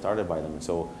stuff here were started by them. And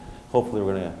so hopefully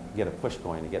we're going to get a push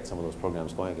going to get some of those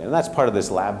programs going again. And that's part of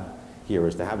this lab here,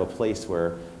 is to have a place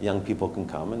where young people can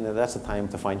come, and that's the time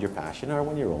to find your passion, or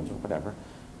when you're older, whatever.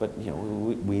 But you know,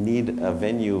 we need a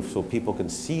venue so people can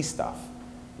see stuff.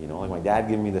 You know, like my dad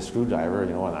giving me the screwdriver,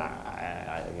 you know, and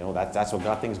you know, that's what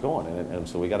got things going, and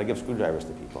so we got to give screwdrivers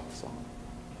to people. So.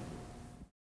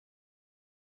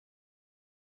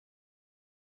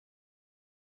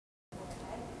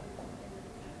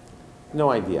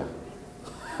 No idea.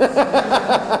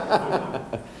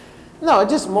 No,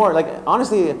 just more like,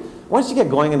 honestly, once you get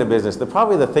going into business,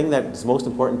 probably the thing that's most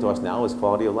important to us now is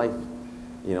quality of life.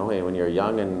 You know, when you're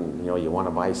young and you know you want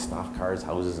to buy stuff, cars,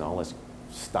 houses, and all this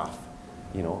stuff,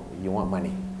 you know, you want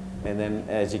money. And then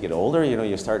as you get older, you know,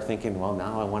 you start thinking, well,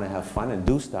 now I want to have fun and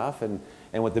do stuff. And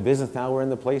with the business now, we're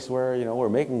in the place where, you know, we're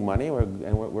making money,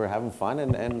 we're having fun,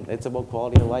 and it's about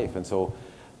quality of life. And so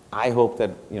I hope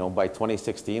that, you know, by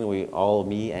 2016,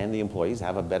 me and the employees,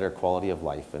 have a better quality of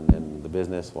life. And the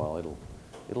business, well,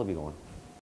 it'll be going.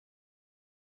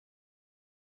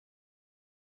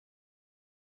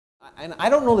 And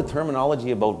I don't know the terminology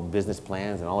about business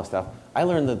plans and all this stuff. I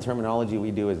learned the terminology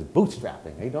we do is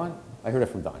bootstrapping. Hey, Don? I heard it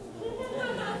from Don.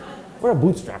 We're a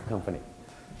bootstrap company.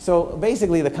 So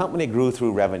basically, the company grew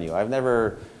through revenue. I've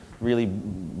never really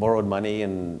borrowed money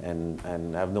and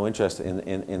have no interest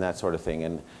in that sort of thing.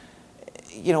 And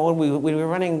you know, when we were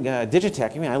running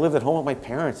Digitech, I mean, I lived at home with my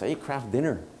parents. I ate craft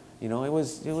dinner. You know, it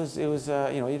was you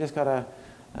know, you just gotta.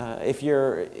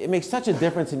 It makes such a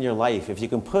difference in your life if you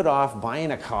can put off buying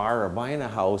a car or buying a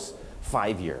house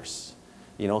 5 years,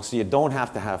 you know, so you don't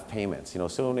have to have payments, you know.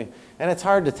 So, and it's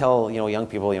hard to tell, you know, young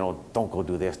people, you know, don't go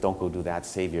do this, don't go do that,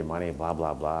 save your money, blah,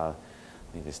 blah, blah.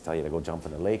 They just tell you to go jump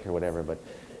in the lake or whatever, but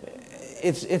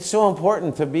it's so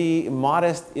important to be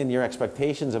modest in your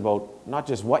expectations about not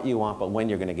just what you want, but when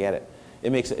you're going to get it.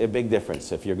 It makes a big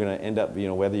difference if you're going to end up, you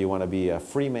know, whether you want to be a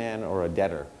free man or a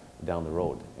debtor down the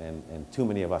road, and too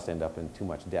many of us end up in too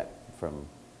much debt from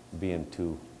being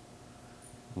too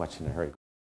much in a hurry.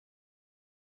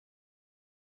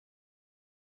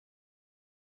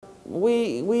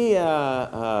 We have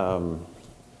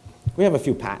a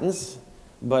few patents,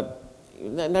 but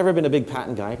never been a big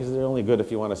patent guy because they're only good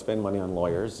if you want to spend money on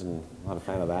lawyers, and I'm not a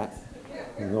fan of that.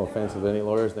 No offense to any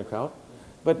lawyers in the crowd.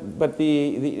 But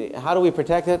the how do we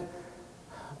protect it?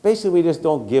 Basically, we just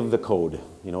don't give the code.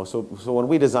 You know, so when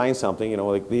we design something, you know,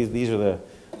 like these are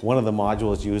one of the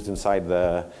modules used inside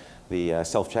the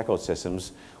self-checkout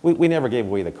systems. We never gave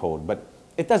away the code, but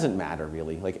it doesn't matter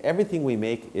really. Like everything we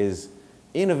make is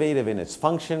innovative in its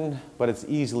function, but it's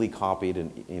easily copied,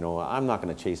 and you know, I'm not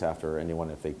going to chase after anyone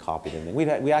if they copied anything.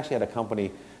 We actually had a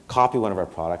company copy one of our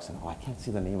products, and I can't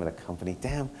see the name of the company,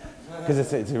 damn, because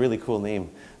it's a really cool name.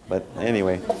 But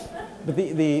anyway, but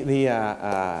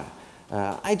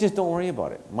I just don't worry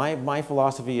about it. My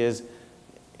philosophy is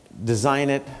design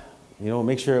it, you know,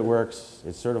 make sure it works,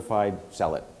 it's certified,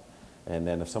 sell it, and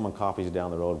then if someone copies it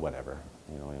down the road, whatever.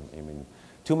 You know, I mean,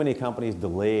 too many companies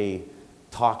delay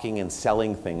talking and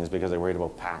selling things because they're worried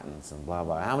about patents and blah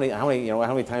blah. How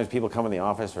many times people come in the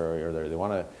office or they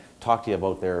want to talk to you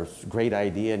about their great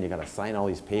idea and you got to sign all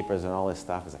these papers and all this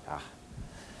stuff? It's like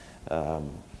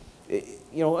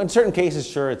you know, in certain cases,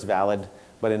 sure, it's valid,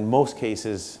 but in most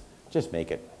cases, just make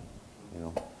it. You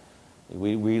know,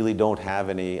 we really don't have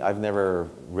any. I've never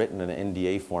written an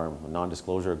NDA form, a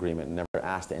non-disclosure agreement, and never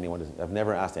asked anyone. I've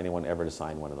never asked anyone ever to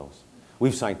sign one of those.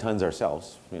 We've signed tons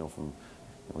ourselves, you know, from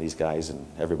these guys and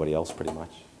everybody else pretty much.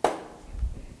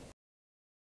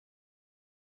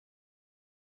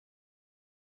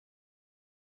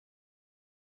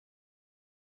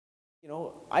 You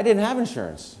know, I didn't have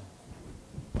insurance.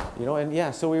 You know, and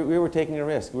yeah, so we were taking a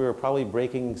risk. We were probably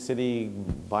breaking city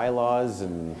bylaws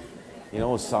and, you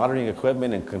know, soldering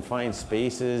equipment in confined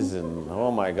spaces, and oh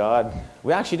my God.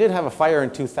 We actually did have a fire in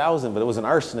 2000, but it was an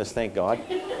arsonist, thank God.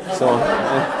 So.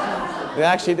 They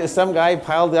actually did, some guy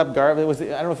piled up garbage. I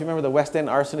don't know if you remember the West End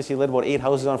arsonist. He lit about 8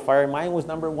 houses on fire. Mine was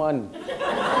number 1.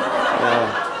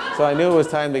 So I knew it was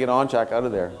time to get Ontrak out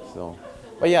of there. So,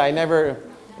 but yeah, I never.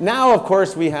 Now, of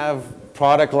course, we have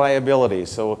product liability.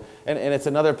 So, and it's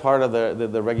another part of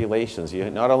the regulations. You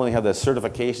not only have the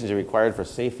certifications you're required for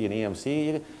safety and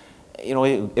EMC. You know,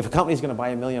 if a company's going to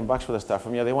buy $1 million worth of stuff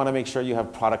from you, they want to make sure you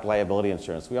have product liability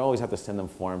insurance. We always have to send them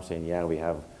forms saying, yeah, we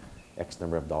have X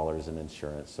number of dollars in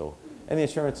insurance. So. And the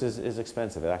insurance is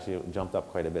expensive. It actually jumped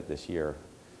up quite a bit this year.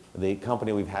 The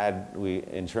company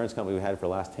insurance company we've had for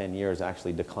the last 10 years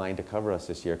actually declined to cover us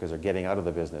this year because they're getting out of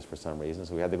the business for some reason.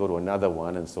 So we had to go to another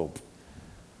one, and so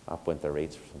up went the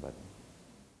rates.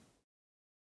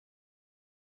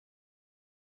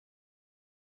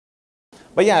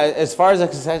 But yeah, as far as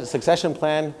a succession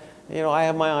plan, you know, I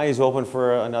have my eyes open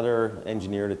for another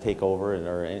engineer to take over,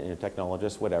 or a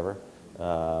technologist, whatever.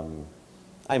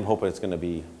 I'm hoping it's going to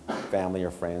be family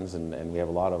or friends, and we have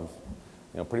a lot of,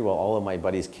 you know, pretty well all of my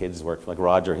buddies' kids work, like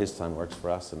Roger, his son works for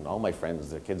us, and all my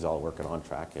friends, their kids all work at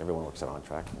Ontrak. Everyone works at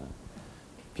Ontrak.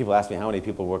 People ask me how many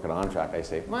people work at Ontrak. I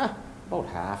say, about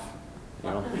half, you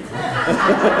know.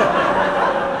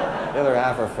 The other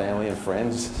half are family and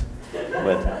friends.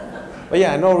 But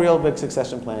yeah, no real big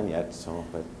succession plan yet, so,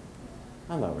 but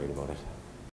I'm not worried about it.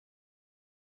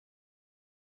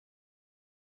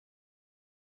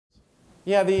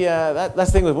 Yeah,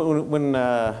 that's the thing when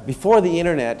before the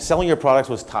internet, selling your products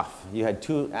was tough. You had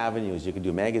 2 avenues. You could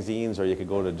do magazines, or you could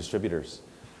go to distributors,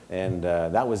 and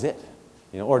that was it,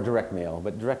 you know, or direct mail.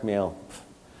 But direct mail,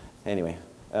 anyway.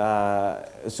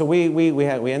 So we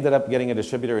ended up getting a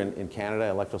distributor in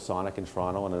Canada, Electrosonic in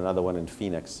Toronto, and another one in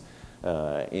Phoenix,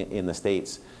 in the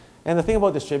States. And the thing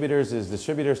about distributors is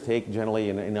distributors take generally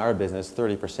in our business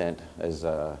 30% as,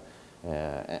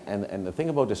 and the thing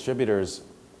about distributors.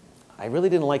 I really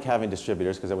didn't like having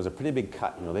distributors because it was a pretty big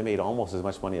cut. You know, they made almost as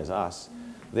much money as us.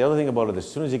 The other thing about it, as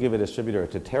soon as you give a distributor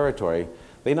to territory,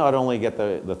 they not only get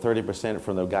the 30%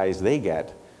 from the guys they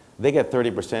get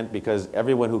 30% because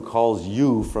everyone who calls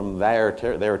you from their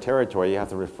territory, you have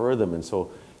to refer them. And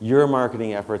so your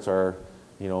marketing efforts are,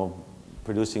 you know,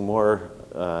 producing more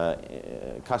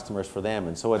customers for them.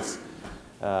 And so it's,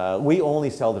 we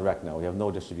only sell direct now. We have no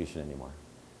distribution anymore.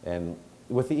 And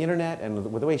with the internet and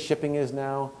with the way shipping is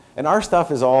now, and our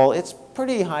stuff is it's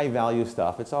pretty high value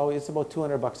stuff. It's about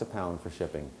 $200 a pound for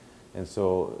shipping. And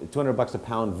so $200 a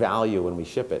pound value when we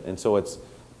ship it. And so it's,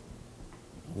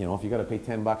 you know, if you got to pay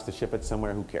 $10 to ship it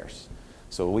somewhere, who cares?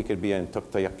 So we could be in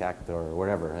Tuktoyakak or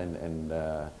wherever, and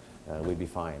we'd be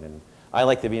fine. And I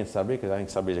like to be in Sudbury because I think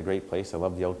Sudbury's a great place. I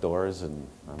love the outdoors, and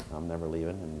I'm never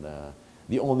leaving. And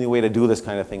the only way to do this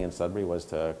kind of thing in Sudbury was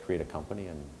to create a company,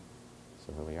 and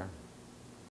so here we are.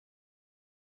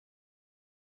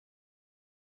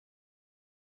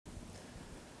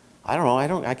 I don't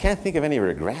know. I can't think of any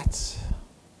regrets.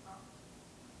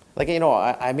 Like, you know,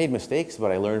 I made mistakes,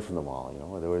 but I learned from them all. You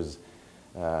know, there was,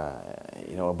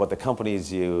 you know, about the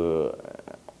companies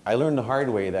I learned the hard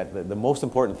way that the most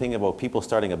important thing about people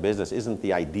starting a business isn't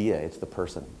the idea, it's the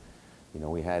person. You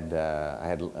know, I had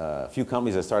a few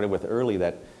companies I started with early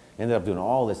that ended up doing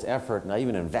all this effort, and I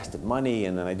even invested money,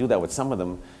 and then I do that with some of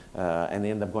them, and they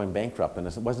ended up going bankrupt. And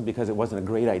it wasn't because it wasn't a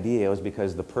great idea, it was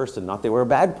because the person, not they were a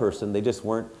bad person, they just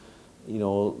weren't, you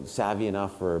know, savvy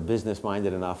enough or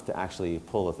business-minded enough to actually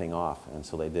pull the thing off. And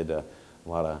so they did a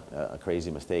lot of crazy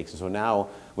mistakes. And so now,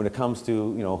 when it comes to,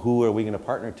 you know, who are we going to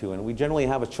partner to, and we generally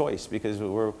have a choice because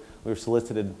we're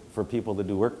solicited for people to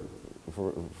do work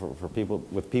for people,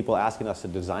 with people asking us to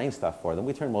design stuff for them.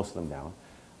 We turn most of them down.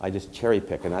 I just cherry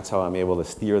pick, and that's how I'm able to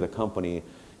steer the company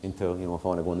into, you know, if I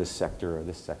want to go in this sector,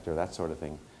 that sort of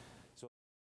thing.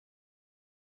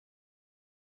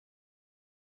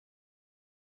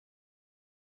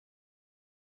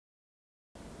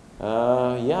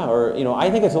 Yeah, or, you know, I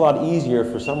think it's a lot easier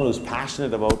for someone who's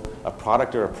passionate about a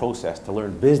product or a process to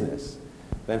learn business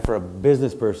than for a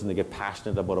business person to get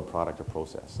passionate about a product or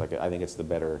process. Like, I think it's the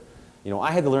better, you know,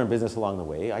 I had to learn business along the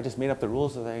way. I just made up the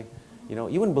rules that you know,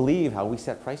 you wouldn't believe how we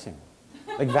set pricing.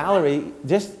 Like Valerie,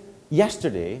 just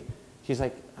yesterday, she's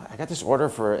like, I got this order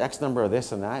for X number of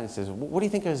this and that, and says, what do you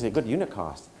think is a good unit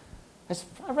cost? I said,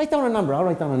 I write down a number, I'll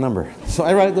write down a number. So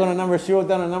I wrote down a number, she wrote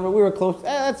down a number, we were close,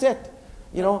 that's it.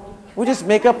 You know, we just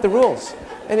make up the rules.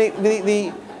 And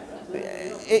you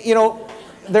know,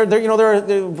 there are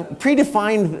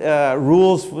predefined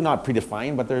rules, well, not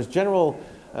predefined, but there's general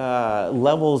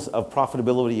levels of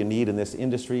profitability you need in this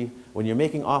industry. When you're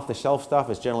making off-the-shelf stuff,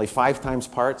 it's generally 5 times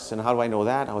parts. And how do I know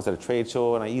that? I was at a trade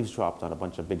show and I eavesdropped on a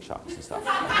bunch of big shots and stuff.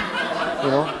 You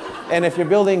know, and if you're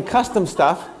building custom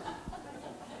stuff,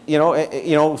 you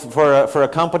know, for a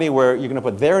company where you're going to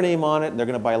put their name on it and they're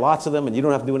going to buy lots of them and you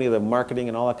don't have to do any of the marketing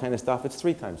and all that kind of stuff, it's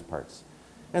 3 times parts.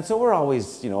 And so we're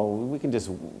always, you know, we can just,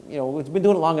 you know, we've been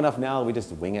doing it long enough now, we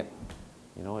just wing it,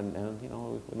 you know, and you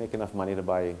know, we make enough money to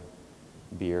buy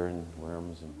beer and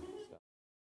worms and stuff.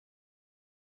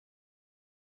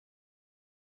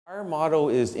 Our motto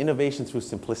is innovation through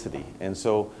simplicity. And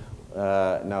so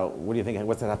now, what do you think?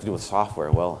 What's that have to do with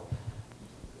software? Well,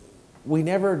 we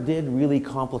never did really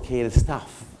complicated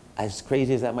stuff. As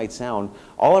crazy as that might sound,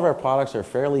 all of our products are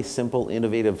fairly simple,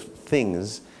 innovative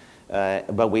things,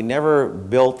 but we never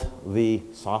built the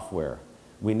software.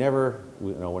 We never,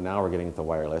 you know, now we're getting into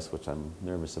wireless, which I'm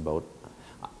nervous about.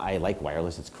 I like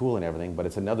wireless, it's cool and everything, but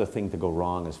it's another thing to go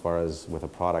wrong as far as with a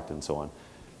product and so on.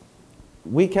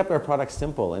 We kept our products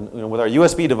simple, and you know, with our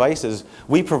USB devices,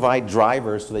 we provide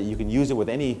drivers so that you can use it with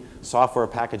any software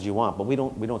package you want. But we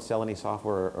don't sell any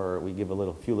software, or we give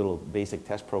a few little basic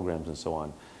test programs and so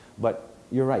on. But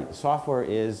you're right, software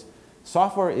is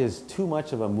too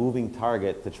much of a moving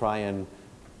target to try and,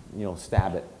 you know,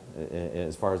 stab it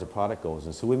as far as the product goes.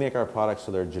 And so we make our products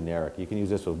so they're generic. You can use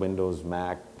this with Windows,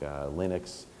 Mac,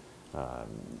 Linux,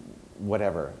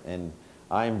 whatever. And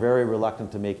I'm very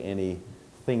reluctant to make any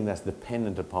thing that's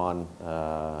dependent upon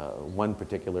one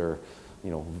particular,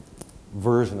 you know,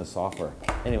 version of software.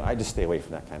 Anyway, I just stay away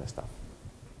from that kind of stuff.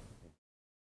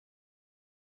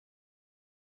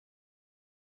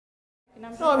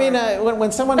 No, I mean,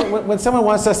 when someone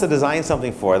wants us to design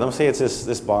something for them, say it's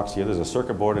this box here, there's a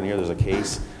circuit board in here, there's a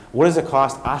case. What does it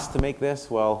cost us to make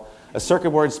this? Well, a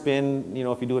circuit board spin, you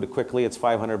know, if you do it quickly, it's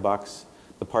 $500.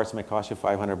 The parts might cost you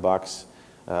 $500.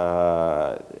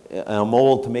 A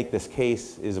mold to make this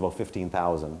case is about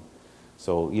 $15,000.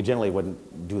 So you generally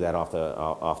wouldn't do that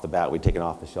off the bat. We'd take an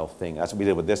off-the-shelf thing. That's what we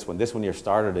did with this one. This one, you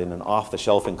started in an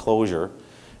off-the-shelf enclosure,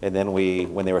 and then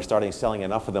when they were starting selling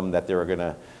enough of them that they were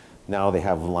gonna, now they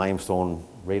have limestone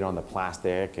right on the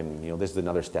plastic, and you know, this is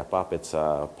another step up. It's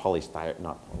polystyrene.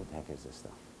 Not what the heck is this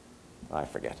stuff? I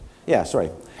forget. Yeah, sorry.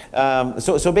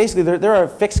 So basically, there are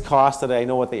fixed costs that I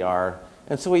know what they are,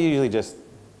 and so we usually just,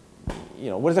 you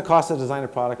know, what does it cost to design a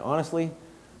product? Honestly,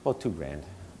 about $2,000.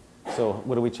 So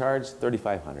what do we charge?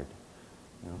 $3,500. You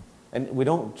know? And we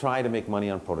don't try to make money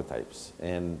on prototypes.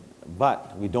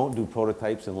 But we don't do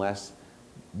prototypes unless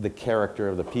the character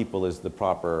of the people is the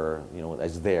proper, you know,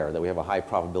 is there, that we have a high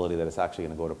probability that it's actually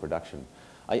going to go to production.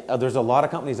 There's a lot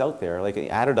of companies out there, like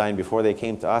Anodyne, before they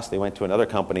came to us, they went to another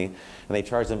company and they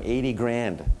charged them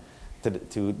 $80,000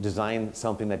 to design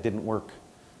something that didn't work.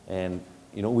 And,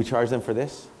 you know, we charge them for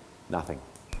this? Nothing.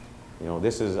 You know,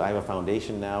 I have a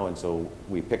foundation now, and so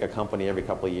we pick a company every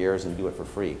couple of years and do it for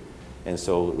free. And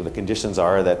so the conditions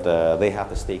are that they have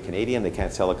to stay Canadian, they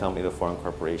can't sell a company to a foreign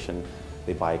corporation,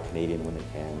 they buy Canadian when they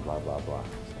can, blah, blah, blah.